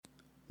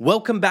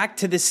Welcome back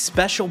to this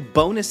special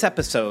bonus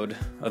episode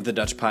of the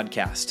Dutch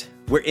Podcast,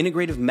 where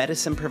integrative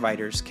medicine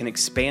providers can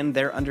expand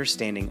their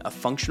understanding of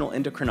functional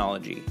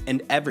endocrinology,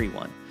 and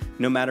everyone,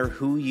 no matter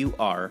who you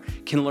are,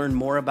 can learn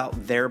more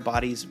about their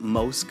body's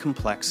most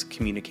complex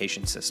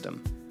communication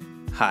system.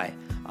 Hi,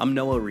 I'm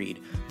Noah Reed,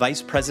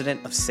 Vice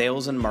President of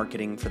Sales and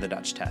Marketing for the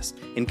Dutch Test.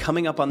 And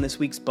coming up on this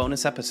week's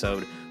bonus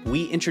episode,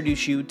 we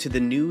introduce you to the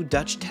new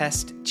Dutch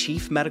Test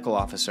Chief Medical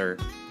Officer,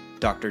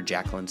 Dr.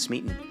 Jacqueline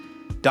Smeaton.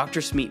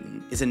 Dr.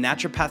 Smeaton is a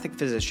naturopathic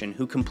physician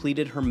who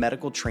completed her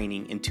medical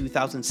training in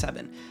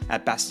 2007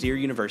 at Bastyr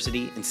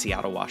University in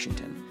Seattle,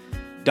 Washington.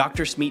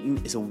 Dr.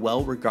 Smeaton is a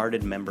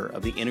well-regarded member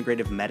of the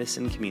integrative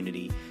medicine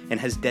community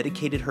and has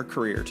dedicated her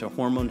career to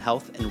hormone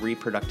health and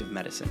reproductive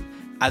medicine.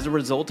 As a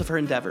result of her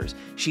endeavors,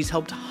 she's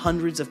helped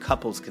hundreds of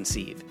couples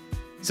conceive.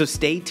 So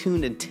stay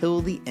tuned until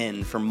the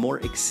end for more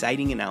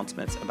exciting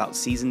announcements about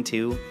Season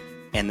 2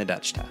 and the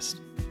Dutch Test.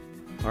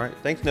 All right,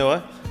 thanks,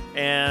 Noah.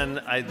 And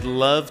I'd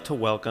love to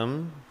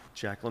welcome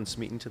Jacqueline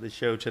Smeaton to the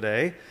show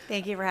today.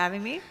 Thank you for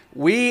having me.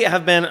 We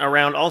have been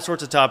around all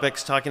sorts of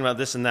topics, talking about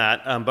this and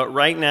that, but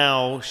right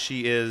now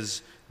she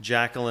is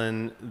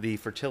Jacqueline, the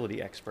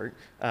fertility expert.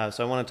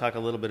 So I want to talk a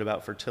little bit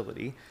about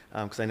fertility,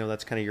 because I know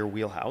that's kind of your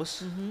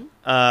wheelhouse.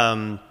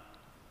 Mm-hmm.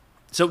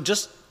 So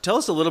just tell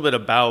us a little bit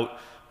about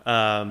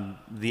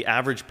the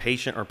average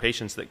patient or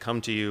patients that come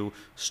to you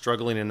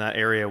struggling in that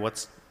area.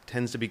 What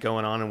tends to be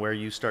going on and where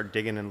you start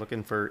digging and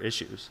looking for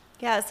issues?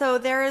 Yeah, so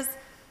there's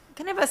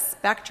kind of a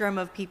spectrum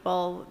of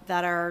people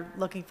that are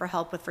looking for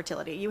help with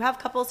fertility. You have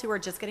couples who are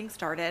just getting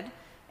started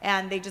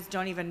and they just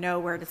don't even know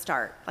where to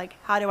start. Like,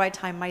 how do I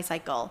time my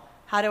cycle?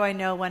 How do I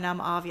know when I'm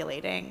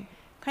ovulating?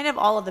 Kind of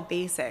all of the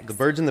basics. The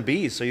birds and the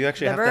bees. So you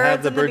actually have to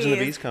have the birds and the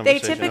bees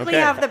conversation. They typically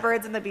have the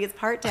birds and the bees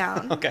part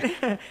down.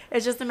 Okay.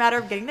 It's just a matter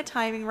of getting the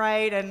timing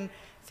right and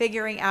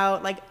figuring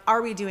out, like,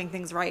 are we doing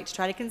things right to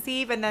try to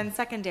conceive? And then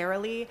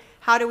secondarily,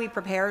 how do we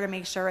prepare to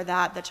make sure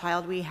that the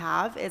child we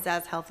have is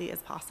as healthy as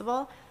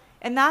possible?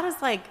 And that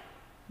is, like,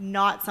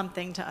 not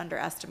something to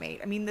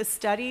underestimate. I mean, the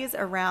studies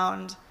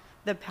around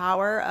the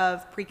power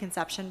of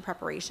preconception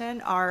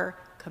preparation are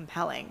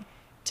compelling,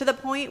 to the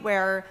point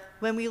where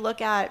when we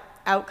look at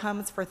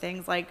outcomes for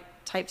things like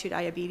type 2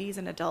 diabetes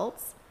in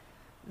adults,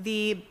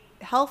 the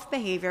health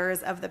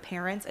behaviors of the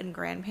parents and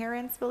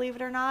grandparents, believe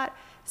it or not,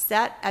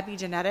 set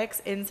epigenetics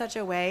in such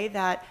a way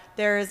that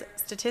there's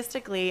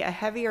statistically a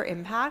heavier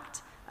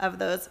impact of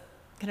those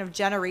kind of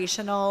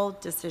generational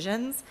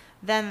decisions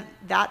than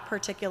that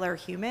particular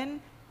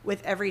human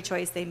with every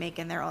choice they make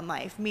in their own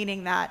life.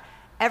 Meaning that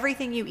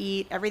everything you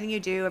eat, everything you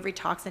do, every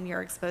toxin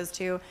you're exposed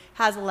to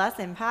has less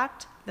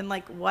impact than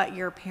like what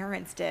your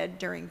parents did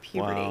during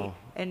puberty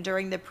and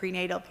during the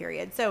prenatal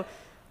period. So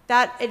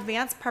that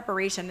advanced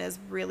preparation is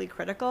really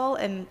critical,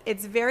 and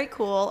it's very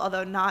cool,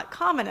 although not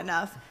common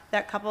enough,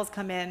 that couples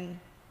come in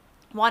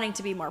wanting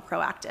to be more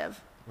proactive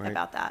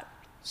about that.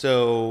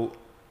 So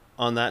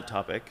on that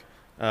topic,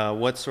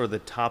 what's sort of the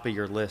top of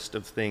your list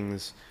of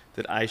things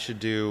that I should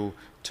do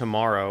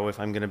tomorrow if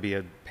I'm going to be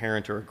a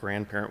parent or a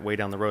grandparent way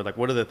down the road? Like,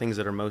 what are the things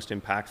that are most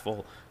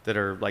impactful, that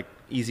are like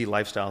easy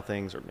lifestyle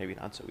things, or maybe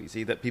not so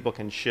easy, that people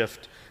can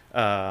shift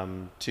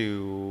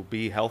to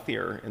be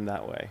healthier in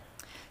that way?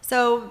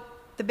 So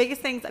the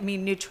biggest things, I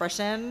mean,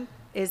 nutrition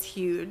is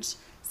huge.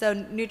 So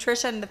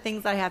nutrition, the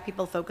things that I have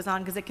people focus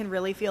on, because it can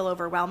really feel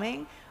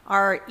overwhelming,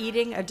 are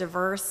eating a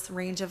diverse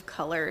range of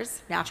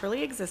colors,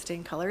 naturally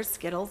existing colors.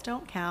 Skittles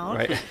don't count.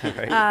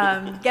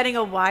 Right. Getting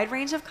a wide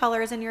range of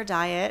colors in your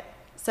diet.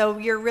 So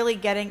you're really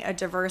getting a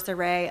diverse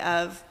array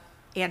of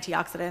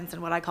antioxidants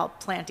and what I call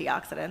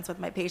plantioxidants with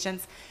my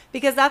patients,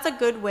 because that's a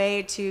good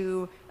way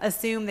to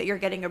assume that you're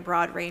getting a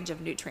broad range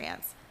of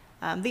nutrients.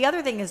 The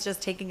other thing is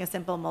just taking a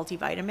simple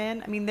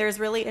multivitamin. I mean, there's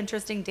really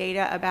interesting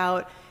data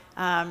about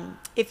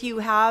if you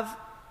have,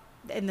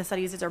 in the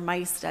studies, these are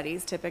mice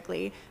studies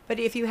typically, but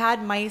if you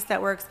had mice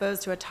that were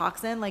exposed to a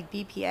toxin, like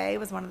BPA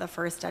was one of the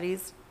first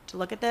studies to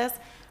look at this,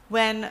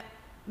 when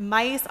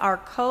mice are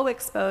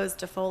co-exposed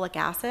to folic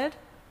acid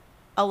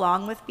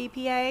along with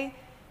BPA,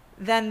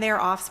 then their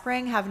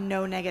offspring have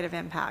no negative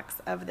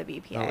impacts of the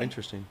BPA. Oh,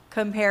 interesting.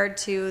 Compared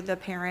to the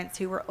parents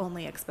who were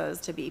only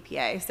exposed to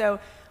BPA. So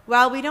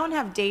while we don't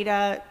have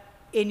data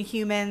in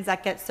humans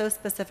that get so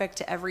specific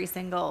to every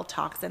single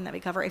toxin that we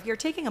cover, if you're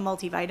taking a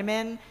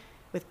multivitamin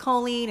with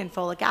choline and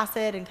folic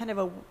acid and kind of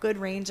a good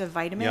range of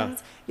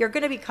vitamins, you're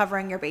going to be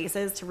covering your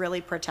bases to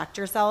really protect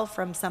yourself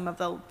from some of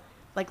the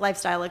like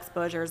lifestyle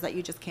exposures that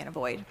you just can't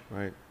avoid.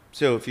 Right.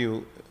 So if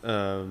you,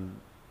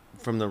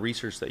 from the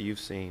research that you've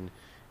seen,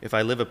 if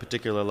I live a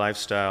particular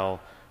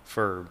lifestyle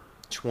for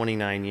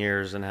 29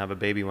 years and have a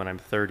baby when I'm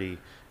 30,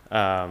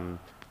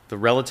 the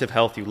relative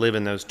health you live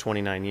in those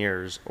 29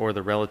 years, or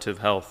the relative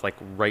health like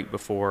right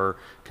before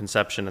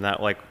conception, and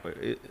that, like,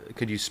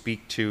 could you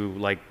speak to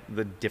like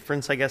the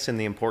difference, I guess, in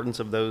the importance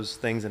of those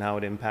things and how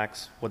it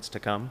impacts what's to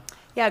come?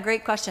 Yeah,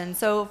 great question.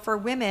 So for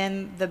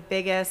women, the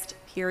biggest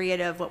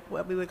period of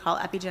what we would call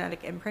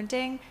epigenetic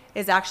imprinting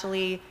is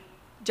actually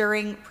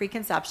during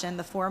preconception,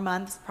 the 4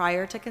 months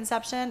prior to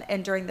conception,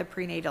 and during the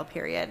prenatal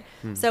period.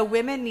 So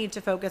women need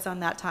to focus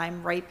on that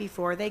time right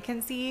before they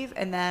conceive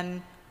and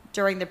then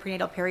during the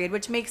prenatal period,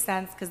 which makes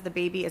sense because the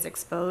baby is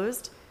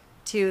exposed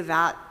to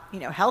that,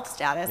 health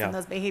status and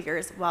those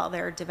behaviors while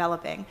they're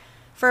developing.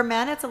 For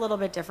men, it's a little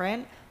bit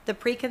different. The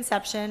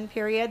preconception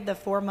period, the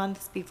 4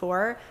 months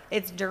before,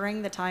 it's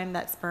during the time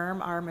that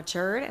sperm are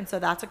matured, and so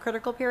that's a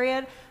critical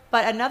period.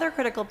 But another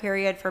critical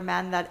period for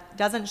men that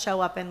doesn't show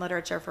up in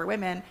literature for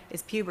women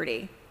is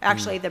puberty,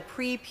 actually the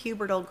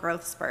pre-pubertal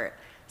growth spurt.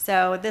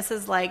 So this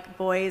is like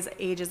boys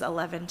ages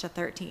 11 to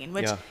 13,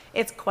 which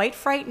it's quite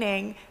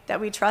frightening that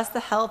we trust the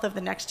health of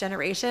the next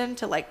generation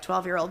to like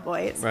 12-year-old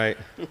boys. Right.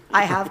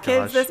 I have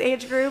kids this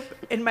age group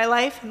in my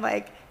life, and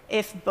like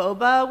if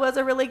boba was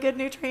a really good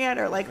nutrient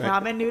or like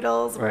ramen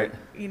noodles were,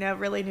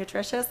 really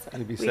nutritious,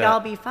 we'd all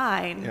be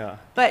fine. Yeah.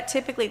 But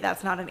typically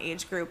that's not an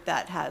age group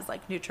that has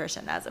like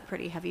nutrition as a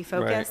pretty heavy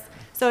focus. Right.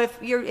 So if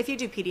you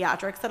do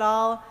pediatrics at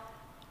all,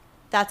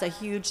 that's a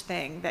huge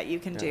thing that you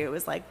can do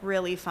is like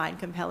really find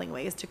compelling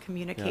ways to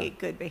communicate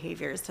good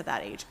behaviors to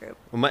that age group.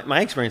 Well,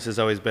 my experience has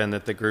always been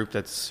that the group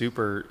that's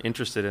super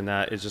interested in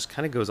that is just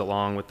kind of goes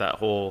along with that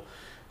whole,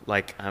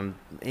 like I'm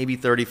maybe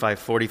 35,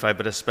 45,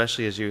 but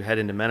especially as you head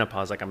into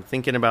menopause, like I'm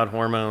thinking about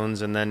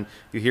hormones, and then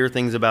you hear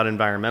things about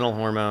environmental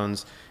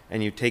hormones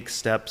and you take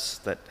steps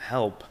that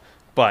help.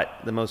 But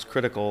the most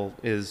critical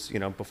is,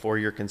 before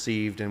you're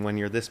conceived and when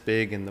you're this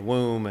big in the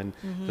womb and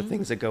the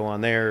things that go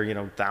on there,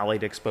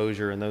 phthalate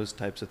exposure and those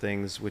types of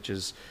things, which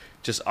is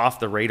just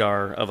off the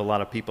radar of a lot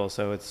of people.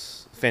 So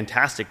it's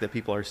fantastic that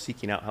people are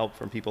seeking out help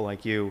from people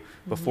like you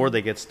before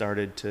they get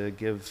started to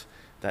give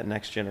that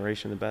next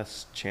generation the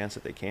best chance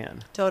that they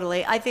can.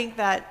 Totally. I think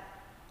that,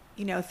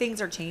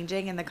 things are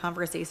changing and the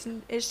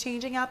conversation is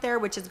changing out there,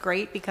 which is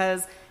great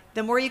because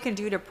the more you can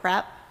do to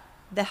prep,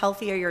 the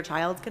healthier your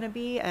child's going to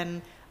be.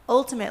 And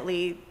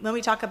ultimately, when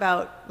we talk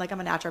about, like I'm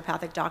a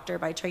naturopathic doctor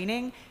by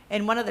training,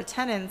 and one of the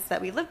tenets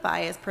that we live by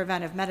is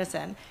preventive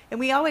medicine. And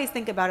we always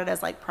think about it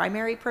as like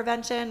primary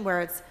prevention,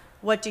 where it's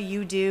what do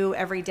you do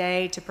every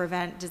day to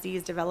prevent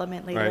disease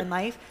development later in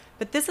life.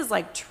 But this is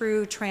like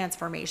true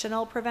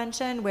transformational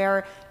prevention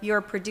where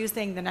you're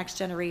producing the next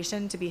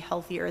generation to be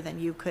healthier than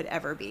you could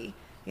ever be.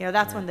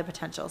 That's when the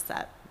potential's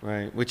set.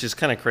 Right, which is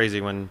kind of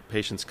crazy when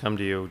patients come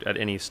to you at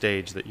any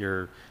stage that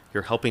you're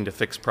helping to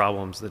fix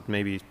problems that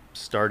maybe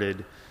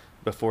started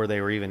before they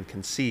were even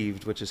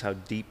conceived, which is how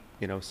deep,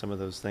 some of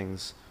those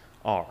things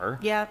are.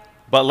 Yeah.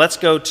 But let's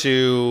go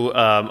to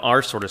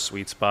our sort of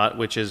sweet spot,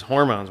 which is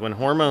hormones. When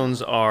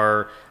hormones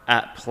are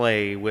at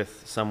play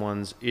with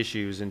someone's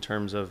issues in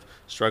terms of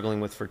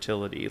struggling with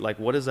fertility, like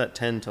what does that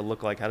tend to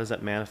look like? How does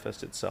that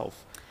manifest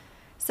itself?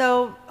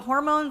 So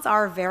hormones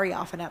are very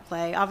often at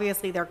play.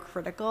 Obviously, they're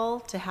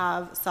critical to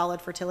have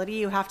solid fertility.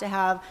 You have to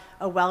have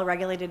a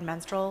well-regulated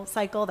menstrual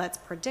cycle that's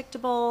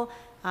predictable.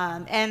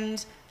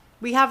 And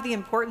we have the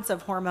importance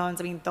of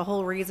hormones. I mean, the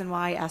whole reason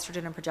why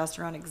estrogen and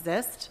progesterone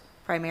exist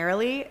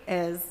primarily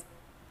is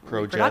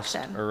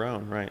reproduction.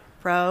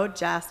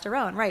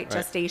 Progesterone, right.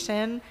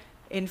 Gestation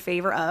in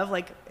favor of,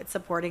 like, it's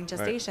supporting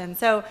gestation. Right.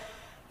 So,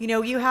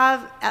 you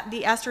have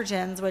the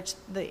estrogens, which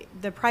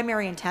the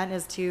primary intent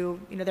is to,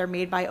 they're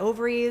made by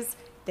ovaries.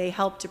 They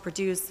help to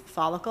produce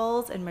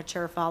follicles and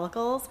mature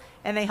follicles,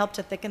 and they help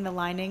to thicken the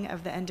lining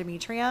of the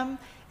endometrium.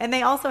 And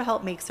they also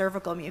help make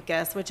cervical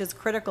mucus, which is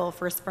critical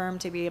for sperm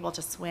to be able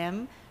to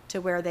swim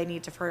to where they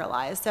need to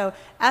fertilize. So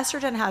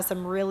estrogen has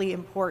some really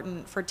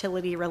important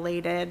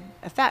fertility-related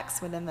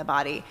effects within the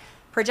body.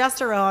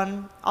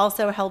 Progesterone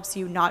also helps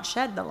you not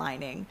shed the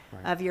lining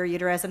of your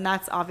uterus, and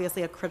that's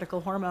obviously a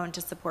critical hormone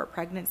to support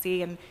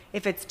pregnancy. And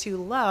if it's too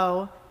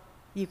low,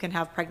 you can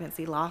have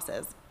pregnancy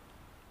losses.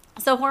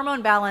 So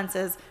hormone balance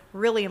is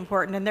really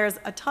important, and there's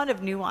a ton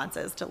of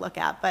nuances to look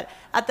at. But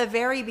at the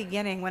very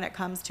beginning, when it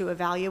comes to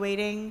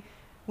evaluating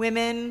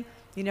women,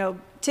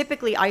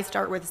 typically I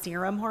start with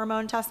serum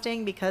hormone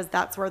testing because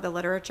that's where the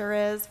literature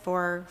is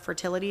for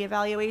fertility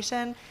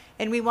evaluation.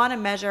 And we want to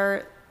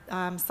measure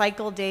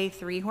cycle day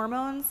 3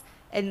 hormones.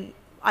 And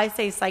I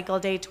say cycle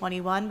day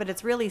 21, but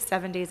it's really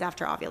 7 days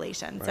after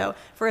ovulation. Right. So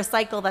for a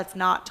cycle that's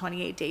not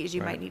 28 days,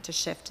 you might need to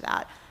shift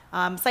that.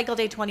 Cycle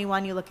day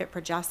 21, you look at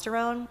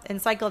progesterone. And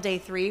cycle day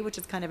 3, which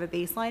is kind of a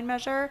baseline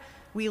measure,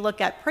 we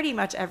look at pretty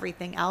much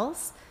everything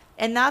else.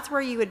 And that's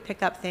where you would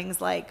pick up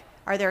things like,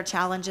 are there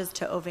challenges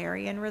to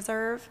ovarian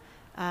reserve,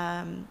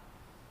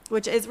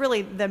 which is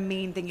really the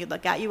main thing you'd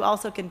look at. You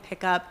also can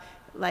pick up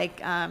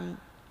like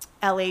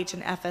LH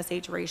and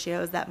FSH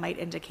ratios that might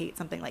indicate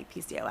something like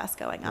PCOS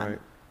going on. Right.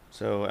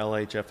 So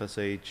LH,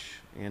 FSH,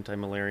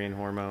 anti-Müllerian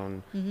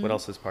hormone. What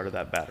else is part of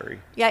that battery?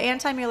 Yeah,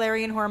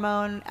 anti-Müllerian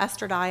hormone,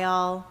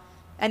 estradiol,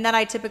 and then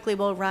I typically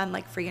will run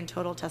like free and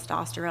total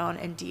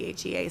testosterone and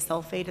DHEA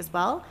sulfate as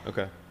well.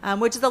 Okay.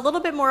 Which is a little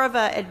bit more of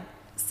a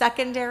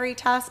secondary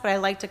test, but I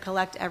like to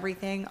collect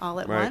everything all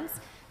at once.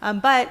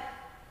 But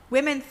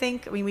women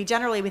think, we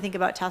generally think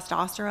about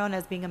testosterone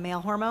as being a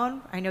male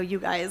hormone. I know you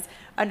guys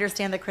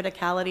understand the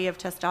criticality of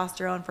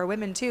testosterone for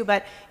women too,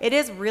 but it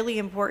is really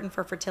important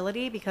for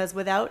fertility because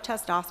without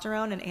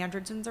testosterone and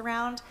androgens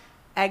around,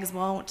 eggs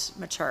won't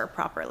mature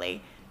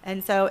properly.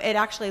 And so it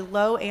actually,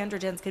 low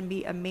androgens can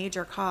be a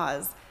major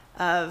cause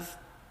of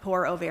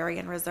poor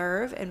ovarian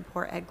reserve and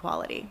poor egg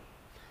quality.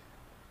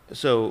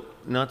 So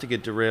not to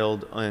get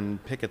derailed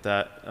and pick at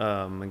that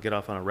and get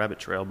off on a rabbit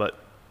trail, but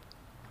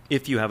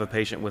if you have a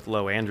patient with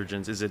low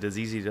androgens, is it as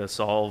easy to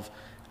solve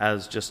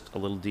as just a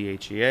little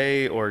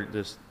DHEA or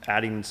just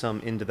adding some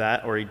into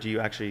that? Or do you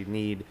actually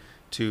need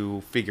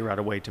to figure out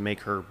a way to make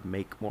her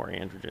make more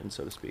androgens,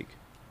 so to speak?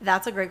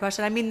 That's a great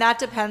question. I mean, that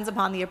depends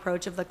upon the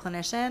approach of the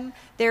clinician.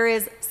 There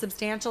is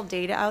substantial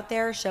data out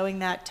there showing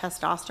that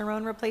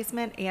testosterone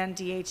replacement and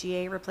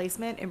DHEA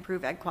replacement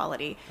improve egg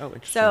quality. Oh,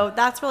 interesting. So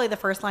that's really the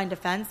first line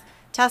defense.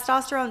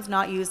 Testosterone is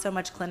not used so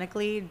much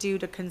clinically due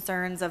to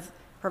concerns of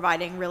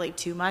providing really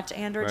too much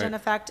androgen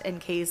effect in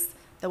case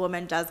the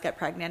woman does get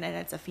pregnant and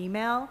it's a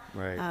female.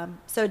 Right.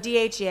 So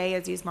DHEA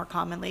is used more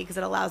commonly because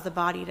it allows the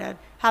body to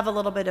have a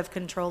little bit of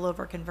control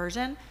over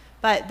conversion.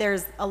 But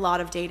there's a lot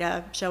of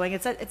data showing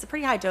it's a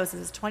pretty high dose.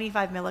 It's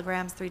 25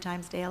 milligrams 3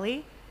 times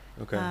daily.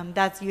 Okay.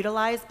 That's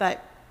utilized,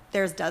 but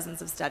there's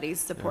dozens of studies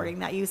supporting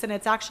that use. And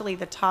it's actually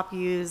the top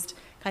used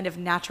kind of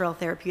natural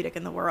therapeutic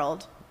in the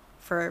world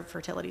for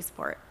fertility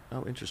support.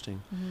 Oh,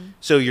 interesting. Mm-hmm.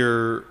 So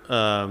your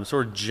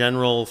sort of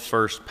general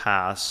first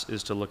pass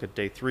is to look at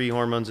day 3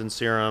 hormones in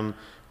serum,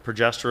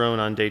 progesterone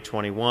on day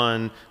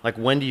 21. Like,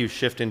 when do you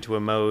shift into a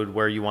mode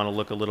where you want to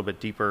look a little bit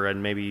deeper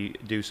and maybe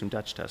do some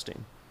Dutch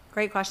testing?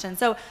 Great question.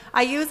 So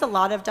I use a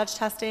lot of Dutch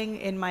testing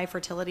in my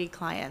fertility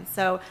clients.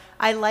 So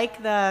I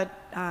like the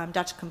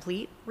Dutch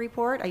Complete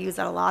report. I use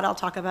that a lot. I'll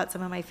talk about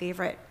some of my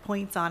favorite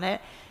points on it.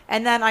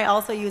 And then I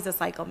also use a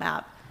cycle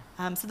map.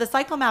 So the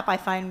cycle map I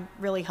find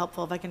really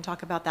helpful, if I can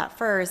talk about that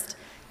first.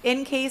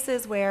 In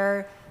cases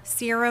where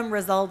serum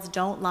results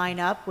don't line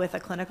up with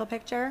a clinical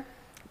picture,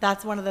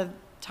 that's one of the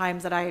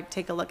times that I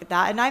take a look at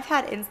that. And I've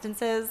had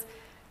instances,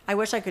 I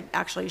wish I could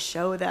actually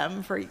show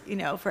them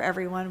for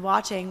everyone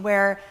watching,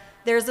 where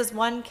there's this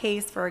one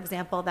case, for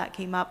example, that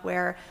came up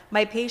where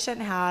my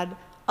patient had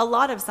a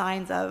lot of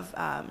signs of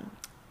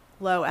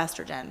low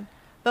estrogen.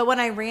 But when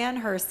I ran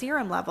her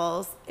serum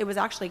levels, it was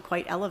actually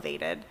quite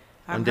elevated.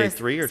 On day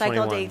 3 or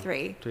cycle 21? Day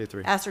 3. Day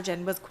 3.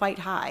 Estrogen was quite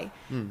high.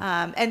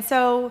 And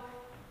so,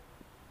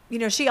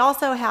 she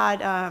also had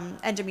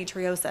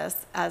endometriosis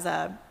as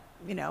a,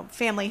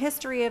 family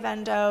history of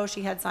endo.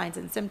 She had signs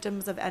and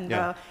symptoms of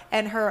endo.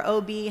 And her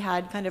OB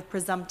had kind of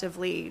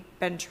presumptively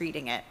been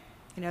treating it,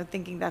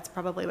 thinking that's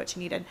probably what she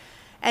needed.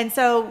 And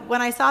so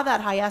when I saw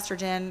that high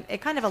estrogen,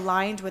 it kind of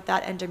aligned with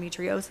that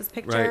endometriosis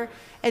picture. Right.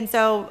 And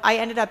so I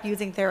ended up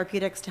using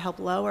therapeutics to help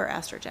lower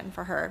estrogen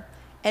for her.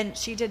 And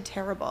she did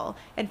terrible.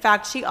 In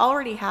fact, she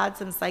already had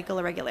some cycle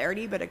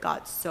irregularity, but it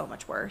got so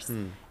much worse.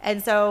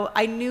 And so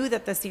I knew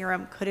that the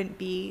serum couldn't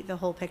be the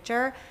whole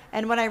picture.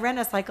 And when I ran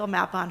a cycle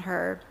map on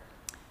her,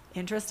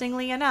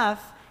 interestingly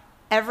enough,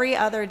 every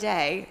other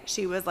day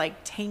she was like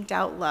tanked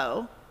out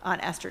low on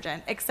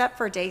estrogen, except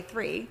for day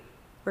 3,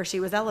 where she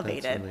was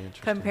elevated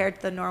compared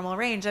to the normal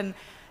range. And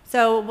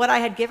so what I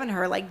had given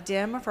her, like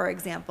DIM, for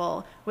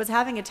example, was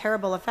having a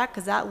terrible effect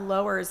because that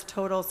lowers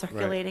total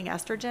circulating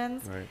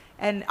estrogens. Right.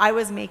 And I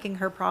was making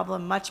her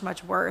problem much,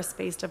 much worse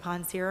based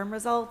upon serum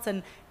results,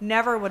 and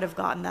never would have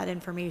gotten that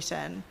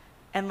information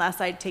unless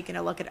I'd taken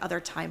a look at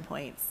other time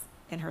points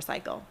in her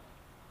cycle.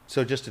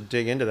 So just to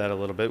dig into that a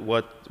little bit,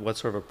 what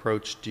sort of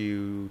approach do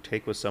you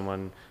take with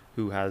someone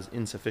who has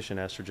insufficient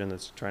estrogen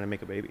that's trying to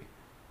make a baby?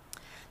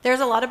 There's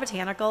a lot of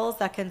botanicals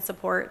that can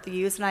support the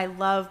use, and I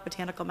love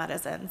botanical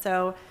medicine.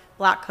 So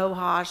black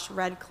cohosh,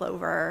 red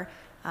clover.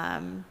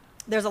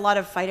 There's a lot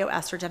of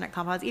phytoestrogenic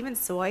compounds, even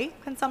soy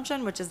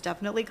consumption, which is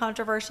definitely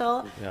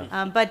controversial,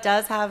 but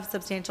does have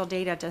substantial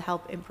data to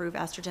help improve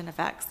estrogen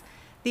effects.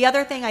 The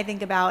other thing I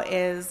think about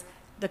is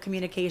the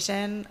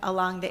communication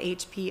along the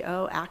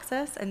HPO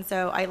axis. And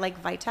so I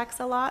like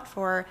Vitex a lot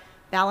for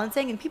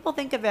balancing, and people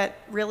think of it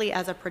really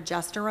as a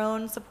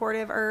progesterone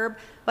supportive herb,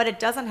 but it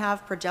doesn't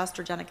have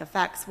progesterogenic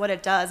effects. What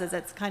it does is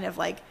it's kind of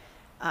like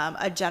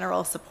a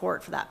general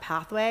support for that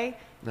pathway.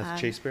 That's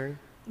chasteberry?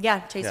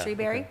 Yeah, chasteberry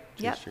berry. Okay.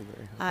 Yep.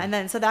 Chasteberry, okay. And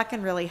then so that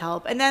can really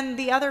help. And then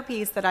the other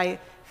piece that I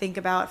think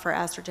about for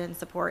estrogen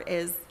support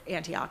is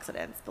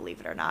antioxidants, believe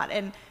it or not.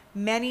 And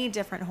many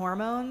different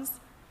hormones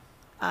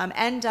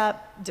end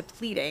up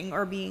depleting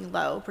or being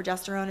low.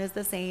 Progesterone is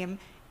the same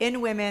in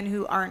women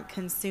who aren't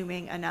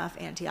consuming enough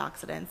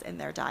antioxidants in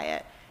their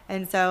diet.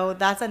 And so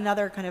that's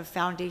another kind of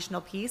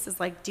foundational piece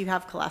is like, do you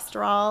have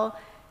cholesterol?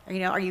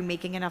 Are you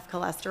making enough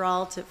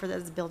cholesterol for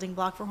this building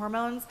block for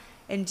hormones?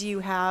 And do you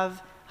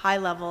have high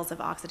levels of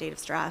oxidative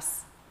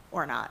stress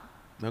or not?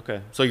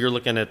 Okay. So you're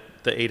looking at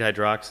the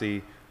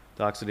 8-hydroxy,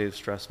 the oxidative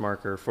stress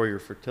marker for your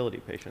fertility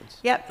patients.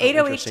 Yep.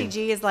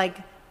 8-OHTG is like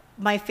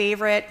my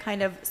favorite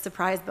kind of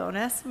surprise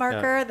bonus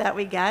marker that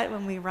we get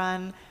when we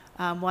run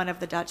one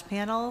of the Dutch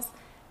panels.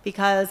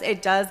 because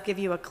it does give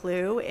you a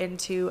clue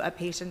into a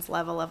patient's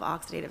level of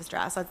oxidative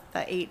stress. That's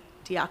the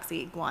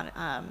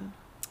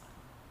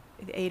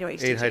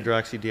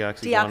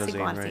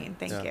 8-hydroxydeoxyguanosine. Right?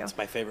 Thank you. It's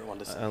my favorite one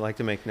to say. I like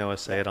to make Noah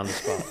say it on the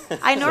spot.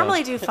 I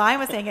normally do fine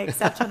with saying it,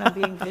 except when I'm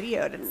being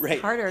videoed. It's Right.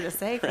 harder to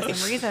say for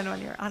some reason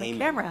when you're on a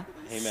camera.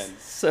 Amen.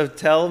 So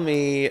tell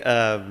me,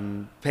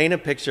 paint a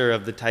picture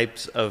of the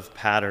types of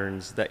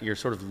patterns that you're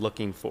sort of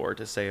looking for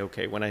to say,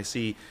 okay, when I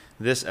see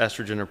this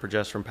estrogen or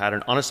progesterone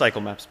pattern on a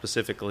cycle map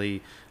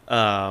specifically,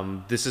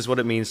 this is what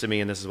it means to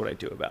me and this is what I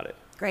do about it.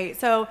 Great.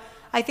 So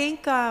I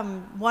think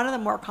one of the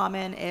more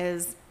common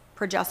is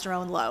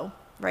progesterone low,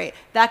 right?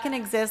 That can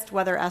exist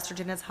whether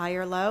estrogen is high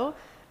or low,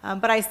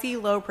 but I see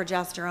low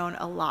progesterone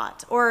a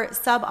lot, or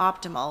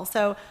suboptimal.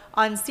 So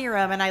on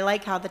serum, and I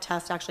like how the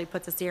test actually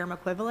puts a serum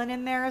equivalent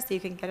in there so you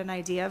can get an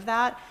idea of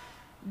that.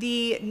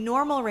 The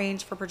normal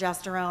range for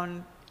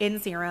progesterone in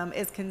serum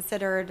is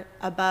considered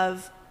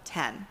above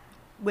 10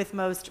 with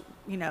most,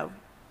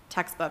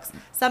 textbooks.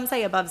 Some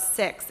say above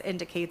 6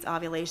 indicates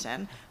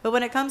ovulation. But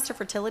when it comes to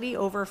fertility,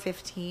 over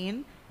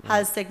 15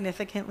 has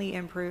significantly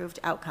improved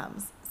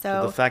outcomes.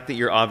 So the fact that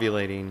you're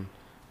ovulating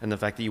and the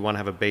fact that you want to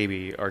have a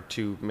baby are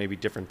two maybe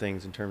different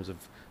things in terms of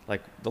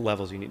like the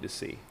levels you need to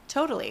see.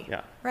 Totally.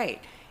 Yeah. Right.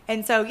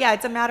 And so, yeah,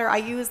 it's a matter, I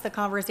use the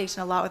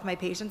conversation a lot with my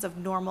patients of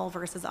normal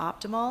versus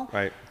optimal.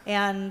 Right.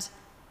 And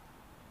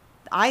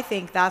I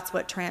think that's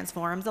what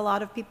transforms a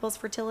lot of people's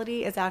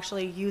fertility, is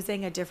actually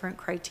using a different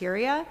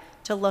criteria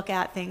to look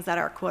at things that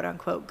are quote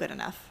unquote good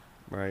enough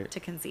to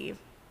conceive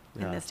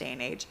in this day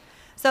and age.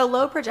 So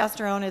low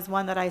progesterone is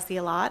one that I see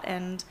a lot.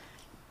 And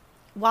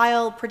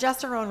while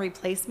progesterone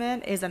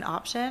replacement is an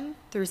option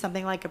through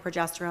something like a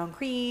progesterone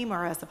cream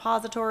or a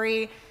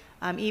suppository,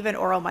 even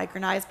oral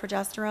micronized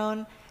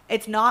progesterone,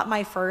 it's not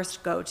my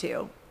first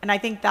go-to. And I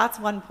think that's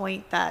one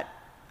point that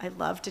I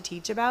love to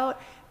teach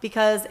about,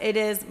 because it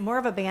is more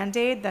of a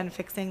Band-Aid than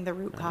fixing the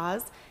root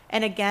cause.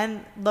 And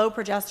again, low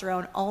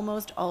progesterone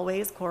almost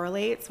always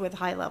correlates with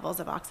high levels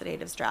of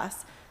oxidative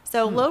stress.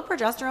 So low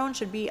progesterone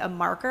should be a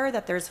marker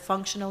that there's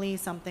functionally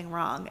something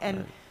wrong.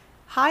 And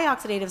high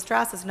oxidative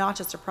stress is not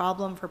just a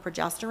problem for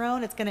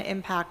progesterone. It's going to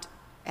impact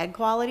egg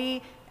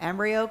quality,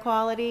 embryo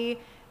quality,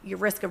 your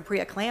risk of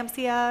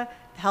preeclampsia,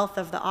 health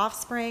of the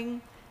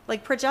offspring.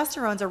 Like,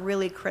 progesterone's a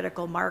really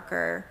critical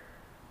marker,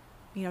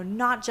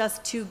 not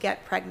just to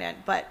get pregnant,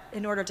 but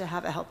in order to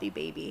have a healthy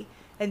baby.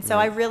 And so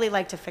I really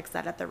like to fix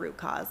that at the root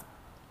cause.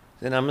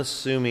 Then I'm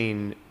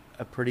assuming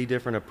a pretty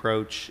different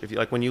approach. If you,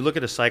 like, when you look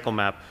at a cycle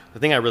map, the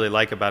thing I really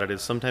like about it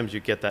is sometimes you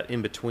get that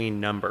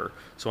in-between number.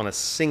 So on a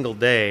single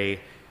day,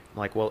 I'm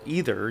like, well,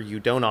 either you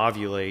don't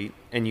ovulate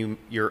and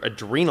your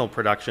adrenal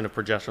production of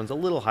progesterone is a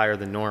little higher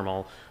than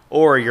normal,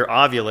 or you're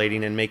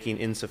ovulating and making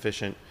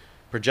insufficient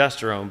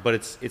progesterone, but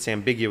it's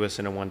ambiguous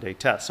in a one-day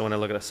test. So when I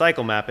look at a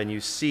cycle map and you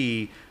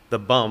see the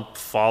bump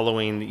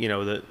following,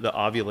 the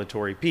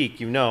ovulatory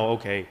peak,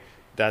 okay,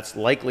 that's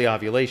likely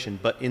ovulation,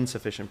 but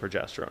insufficient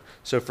progesterone.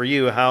 So for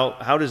you,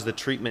 how does the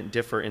treatment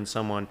differ in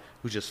someone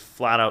who's just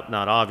flat out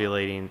not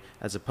ovulating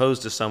as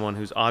opposed to someone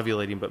who's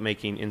ovulating but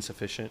making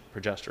insufficient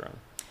progesterone?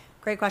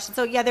 Great question.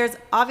 So yeah, there's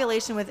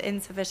ovulation with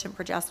insufficient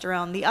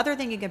progesterone. The other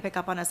thing you can pick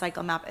up on a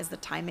cycle map is the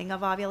timing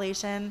of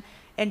ovulation,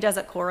 and does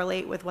it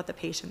correlate with what the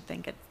patient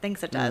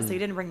thinks it does. So you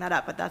didn't bring that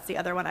up, but that's the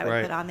other one I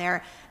would put on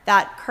there.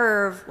 That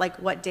curve, like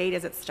what day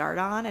does it start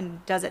on,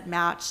 and does it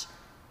match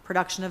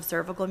production of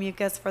cervical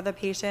mucus for the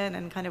patient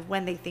and kind of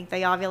when they think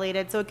they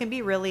ovulated. So it can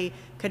be really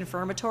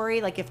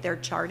confirmatory, like if they're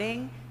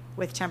charting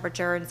with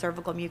temperature and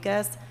cervical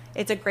mucus,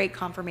 it's a great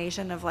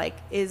confirmation of like,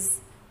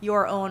 is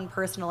your own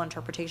personal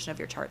interpretation of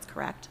your charts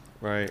correct?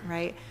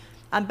 Right.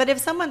 But if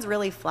someone's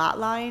really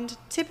flatlined,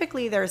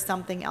 typically there's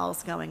something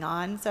else going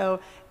on. So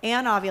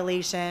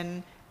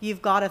anovulation,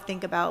 you've got to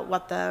think about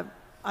what the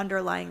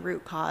underlying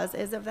root cause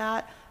is of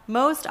that.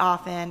 Most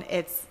often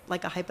it's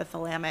like a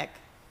hypothalamic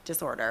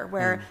disorder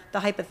where the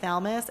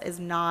hypothalamus is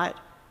not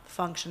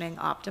functioning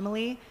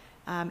optimally.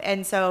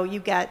 And so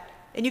you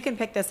can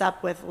pick this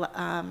up with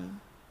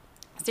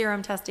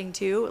serum testing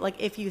too. Like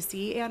if you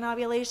see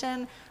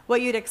anovulation,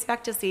 what you'd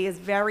expect to see is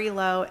very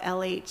low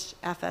LH,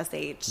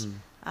 FSH.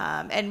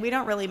 And we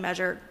don't really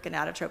measure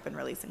gonadotropin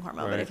releasing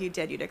hormone, but if you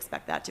did, you'd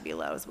expect that to be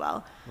low as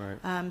well.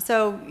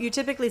 So you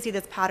typically see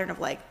this pattern of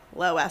like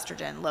low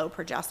estrogen, low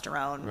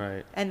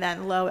progesterone, and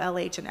then low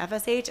LH and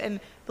FSH. And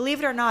believe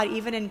it or not,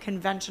 even in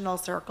conventional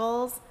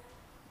circles,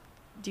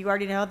 do you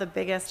already know the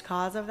biggest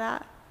cause of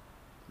that?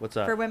 What's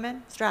that? For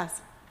women?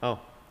 Stress. Oh,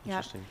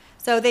 interesting. Yep.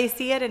 So they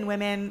see it in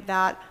women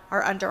that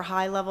are under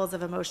high levels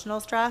of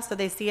emotional stress. So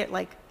they see it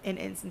like in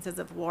instances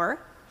of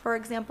war, for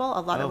example. A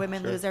lot of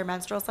women lose their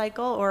menstrual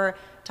cycle or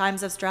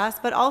times of stress,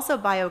 but also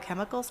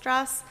biochemical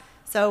stress.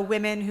 So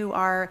women who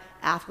are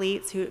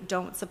athletes who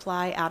don't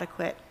supply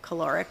adequate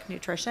caloric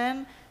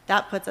nutrition,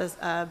 that puts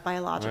a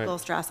biological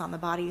stress on the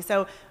body.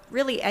 So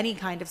really any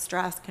kind of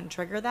stress can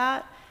trigger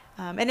that.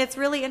 And it's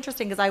really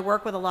interesting because I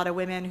work with a lot of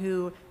women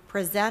who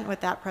present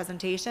with that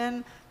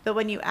presentation, but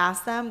when you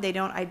ask them, they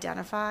don't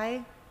identify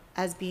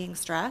as being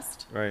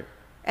stressed.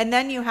 And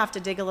then you have to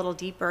dig a little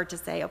deeper to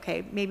say,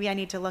 okay, maybe I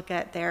need to look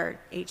at their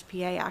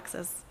HPA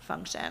axis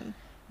function.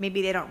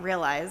 Maybe they don't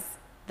realize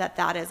that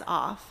that is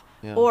off.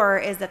 Yeah. Or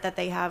is it that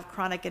they have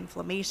chronic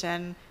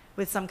inflammation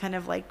with some kind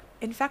of like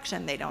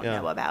infection they don't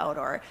know about,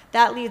 or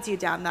that leads you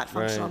down that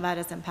functional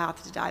medicine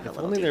path to dive a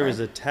little deeper. If only there was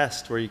a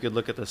test where you could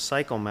look at the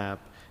cycle map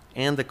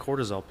and the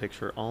cortisol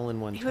picture all in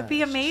one test. It would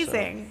be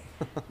amazing.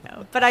 So.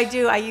 No, but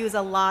I use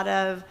a lot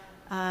of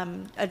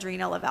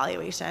adrenal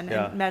evaluation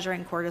and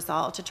measuring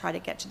cortisol to try to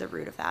get to the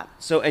root of that.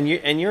 So, and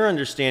your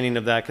understanding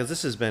of that, because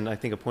this has been, I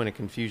think, a point of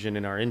confusion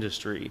in our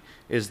industry,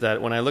 is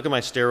that when I look at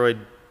my steroid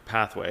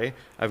pathway,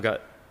 I've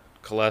got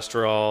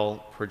cholesterol,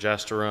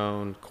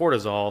 progesterone,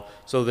 cortisol.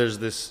 So there's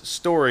this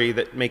story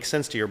that makes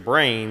sense to your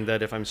brain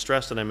that if I'm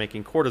stressed and I'm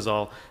making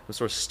cortisol, I'm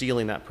sort of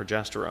stealing that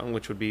progesterone,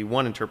 which would be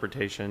one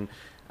interpretation,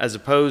 as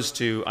opposed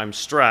to I'm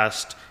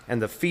stressed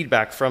and the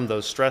feedback from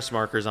those stress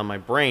markers on my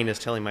brain is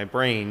telling my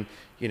brain,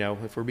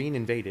 if we're being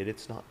invaded,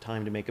 it's not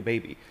time to make a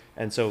baby.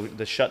 And so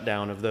the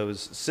shutdown of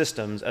those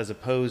systems, as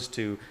opposed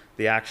to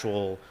the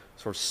actual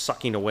sort of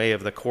sucking away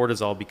of the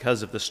cortisol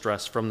because of the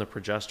stress from the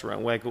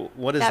progesterone. Like,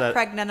 what is that?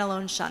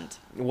 Pregnenolone shunt.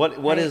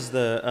 What is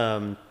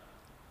the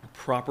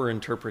proper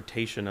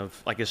interpretation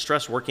of, like, is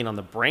stress working on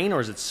the brain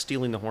or is it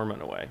stealing the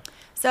hormone away?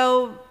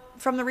 So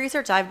from the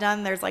research I've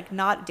done, there's like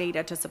not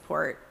data to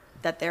support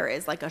that there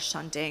is like a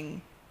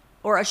shunting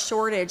or a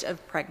shortage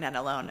of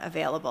pregnenolone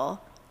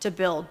available to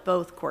build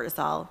both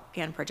cortisol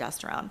and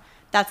progesterone.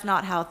 That's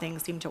not how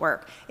things seem to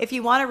work. If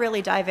you want to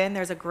really dive in,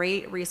 there's a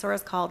great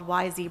resource called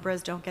Why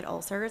Zebras Don't Get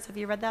Ulcers. Have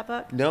you read that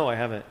book? No, I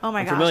haven't. Oh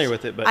my gosh. I'm familiar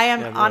with it, but I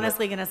am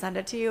honestly going to send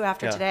it to you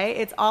after today.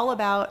 It's all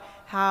about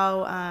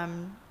how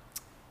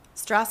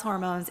stress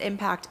hormones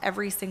impact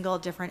every single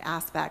different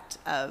aspect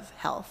of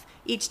health.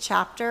 Each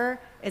chapter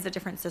is a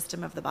different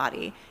system of the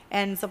body.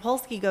 And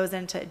Sapolsky goes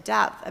into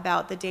depth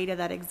about the data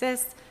that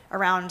exists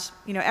around,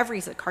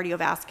 every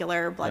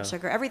cardiovascular, blood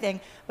sugar,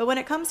 everything. But when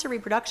it comes to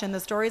reproduction, the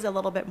story is a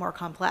little bit more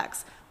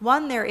complex.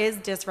 One, there is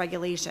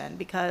dysregulation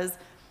because,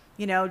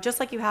 just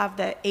like you have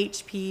the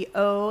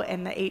HPO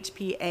and the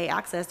HPA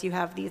axis, you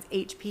have these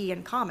HP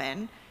in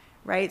common,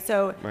 right?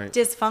 So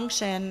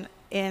dysfunction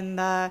in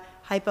the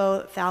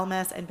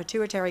hypothalamus and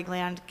pituitary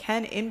gland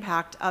can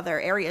impact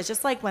other areas.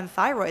 Just like when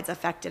thyroid's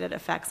affected, it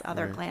affects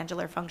other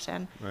glandular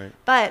function. Right.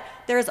 But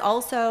there's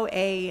also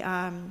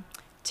a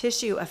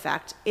tissue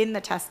effect in the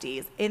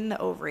testes, in the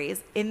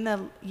ovaries, in the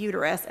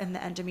uterus, and the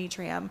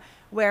endometrium,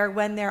 where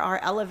when there are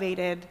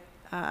elevated,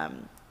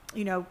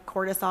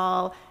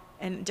 cortisol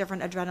and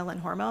different adrenaline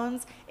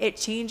hormones, it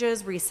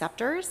changes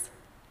receptors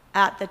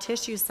at the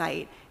tissue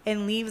site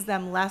and leaves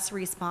them less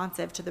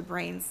responsive to the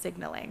brain's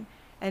signaling.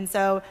 And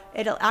so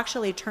it'll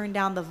actually turn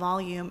down the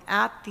volume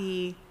at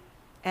the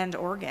end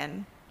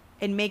organ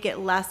and make it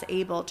less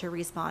able to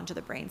respond to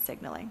the brain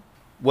signaling.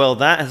 Well,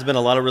 that has been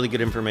a lot of really good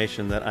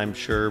information that I'm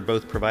sure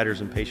both providers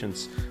and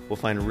patients will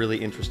find really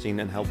interesting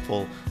and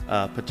helpful,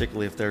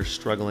 particularly if they're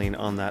struggling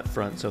on that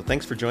front. So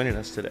thanks for joining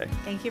us today.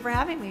 Thank you for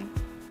having me.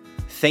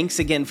 Thanks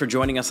again for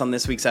joining us on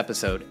this week's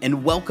episode,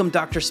 and welcome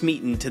Dr.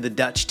 Smeaton to the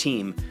Dutch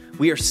team.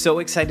 We are so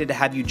excited to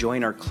have you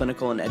join our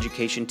clinical and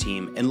education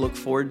team and look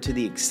forward to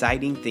the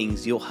exciting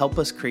things you'll help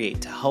us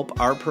create to help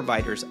our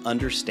providers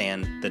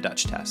understand the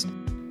Dutch test.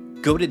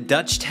 Go to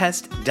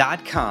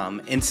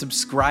DutchTest.com and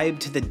subscribe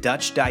to the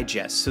Dutch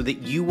Digest so that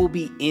you will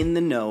be in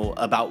the know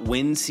about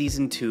when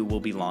Season 2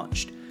 will be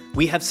launched.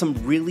 We have some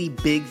really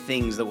big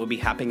things that will be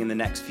happening in the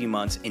next few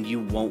months, and you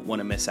won't want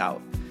to miss out.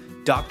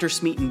 Dr.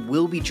 Smeaton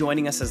will be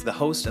joining us as the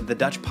host of the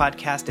Dutch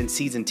podcast in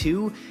Season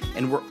 2,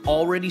 and we're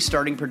already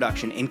starting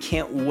production and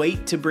can't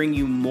wait to bring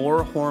you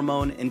more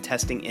hormone and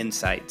testing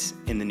insights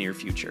in the near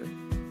future.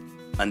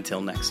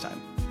 Until next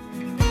time.